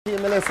And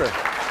Melissa,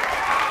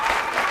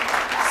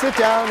 sit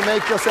down and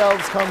make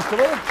yourselves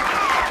comfortable.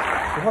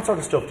 So what sort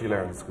of stuff do you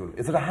learn in school?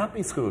 Is it a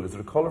happy school? Is it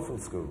a colourful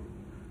school?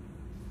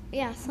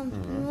 Yeah,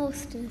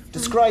 most of the time.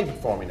 Describe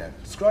it for me now.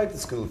 Describe the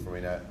school for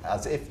me now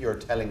as if you're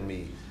telling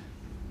me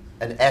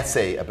an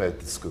essay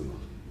about the school.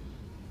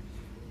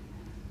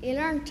 You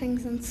learn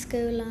things in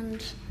school,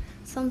 and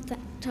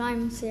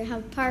sometimes you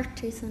have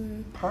parties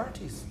and...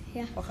 Parties?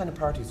 Yeah. What kind of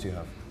parties do you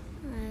have?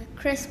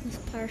 Christmas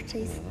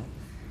parties.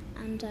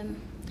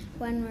 And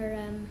when we're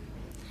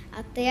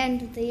at the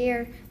end of the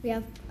year, we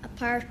have a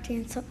party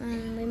and something,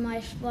 and we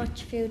might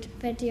watch a few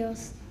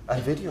videos.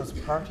 And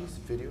videos, parties,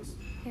 videos?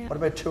 Yeah. What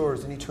about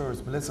tours? Any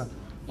tours? Melissa,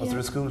 was there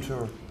a school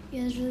tour?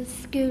 Yeah, there was a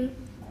school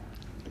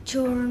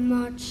tour on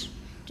March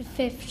the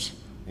 5th.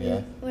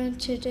 Yeah. We went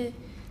to the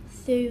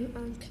zoo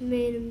and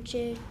Kilmainham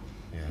Jail.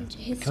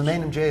 Yeah.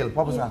 Kilmainham Jail,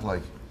 what was that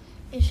like?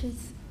 It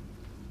was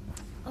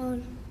all,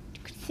 you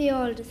could see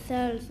all the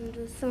cells, and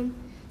there was some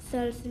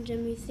cells in the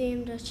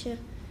museum that you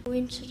go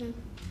into them.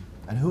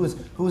 And who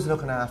was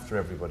looking after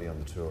everybody on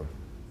the tour?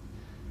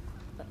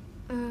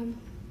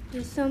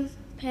 There's some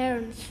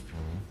parents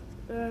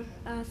were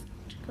asked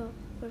to go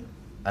for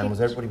And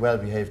was everybody well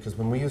behaved? Because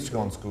when we used to go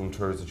on school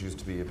tours, it used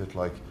to be a bit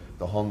like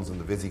the Huns and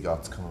the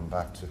Visigoths coming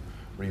back to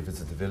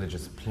revisit the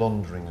villages,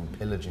 plundering and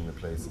pillaging the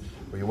place.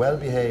 Were you well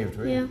behaved,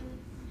 were you?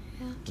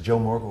 Yeah. Did Joe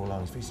Moore go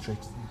along? He's very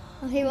strict, isn't he?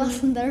 Well, he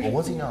wasn't there. Or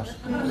was he not?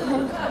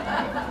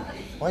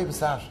 Why was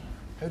that?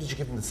 How did you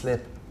give him the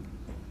slip?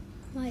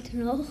 I don't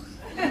know.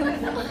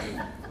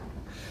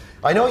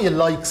 I know you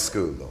like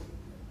school, though.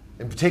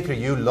 In particular,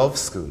 you love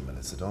school,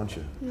 Melissa, don't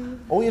you? No.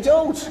 Oh, you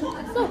don't? It's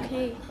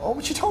okay. Oh,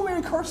 but you told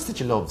Mary Curtis that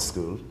you loved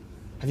school.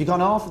 Have you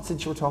gone off it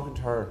since you were talking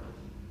to her?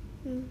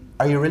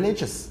 Are you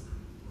religious?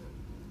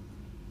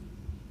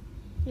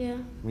 Yeah.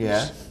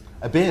 Yeah?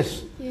 A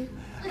bit? Yeah.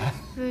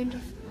 Kind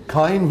of.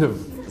 Kind of.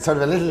 Sort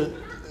of a little,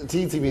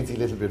 teensy-weensy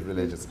little bit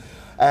religious.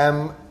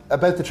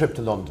 About the trip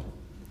to London.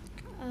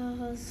 I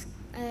was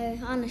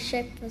on a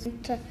ship. I was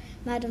to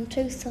Madame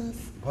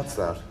Tussauds. What's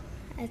that?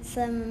 It's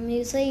a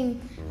museum,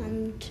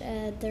 and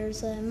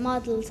there's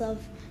models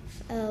of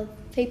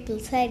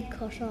people's head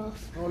cut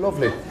off. Oh,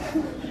 lovely.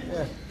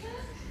 Yeah,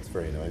 it's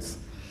very nice.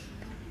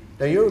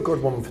 Now, you're a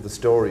good woman for the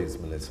stories,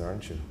 Melissa,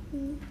 aren't you?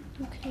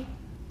 Okay.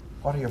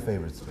 What are your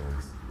favourite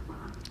stories?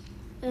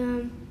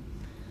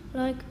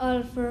 Like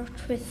Oliver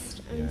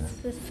Twist and Yeah.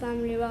 Swiss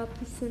Family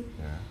Robinson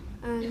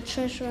and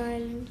Treasure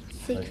Island,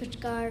 Secret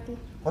Garden.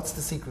 What's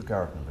the secret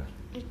garden about?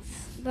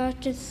 It's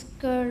about this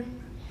girl.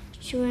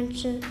 She went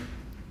to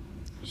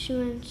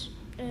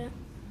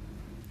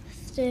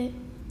stay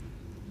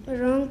with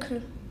her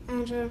uncle,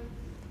 and her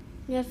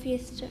nephew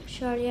used to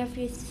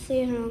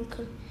see her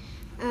uncle,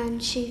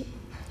 and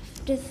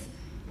this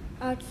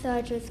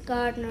outside was a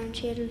gardener, and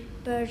she had a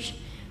bird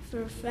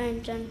for a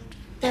friend, and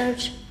the bird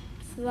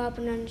was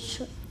Robin, and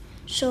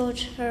showed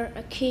her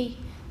a key,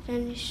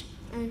 and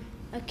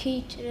a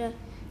key to the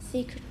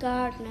secret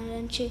garden,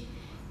 and then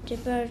the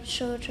bird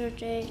showed her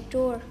the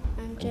door.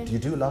 And then do you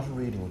do a lot of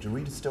reading? Would you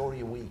read a story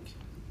a week?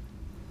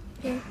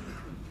 Yeah.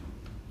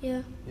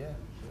 Yeah.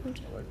 All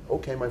right.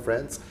 Okay, my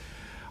friends.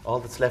 All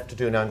that's left to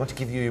do now, I'm going to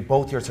give you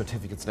both your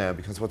certificates now,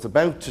 because what's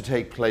about to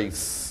take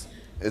place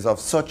is of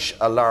such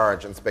a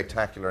large and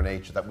spectacular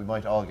nature that we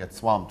might all get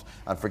swamped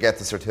and forget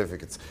the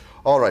certificates.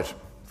 All right,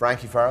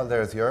 Frankie Farrell,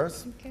 there's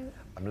yours. Okay.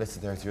 And Melissa,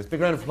 there's yours. Big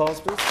round of applause,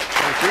 please.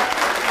 Thank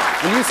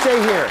you. Will you stay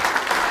here?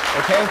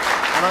 Okay?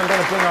 And I'm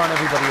going to bring on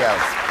everybody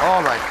else.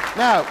 All right.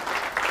 Now,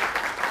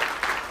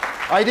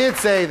 I did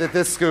say that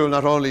this school,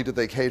 not only did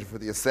they cater for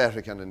the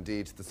aesthetic and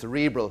indeed the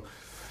cerebral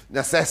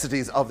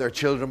necessities of their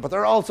children, but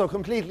they're also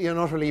completely and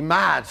utterly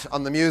mad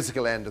on the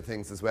musical end of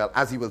things as well,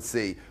 as you will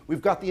see.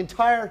 We've got the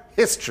entire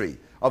history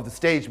of the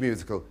stage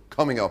musical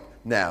coming up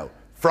now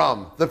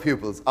from the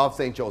pupils of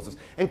St. Joseph's,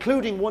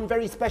 including one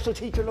very special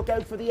teacher. Look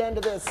out for the end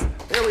of this.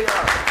 Here we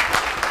are.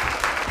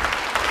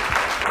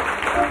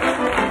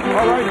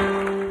 All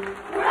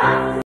right.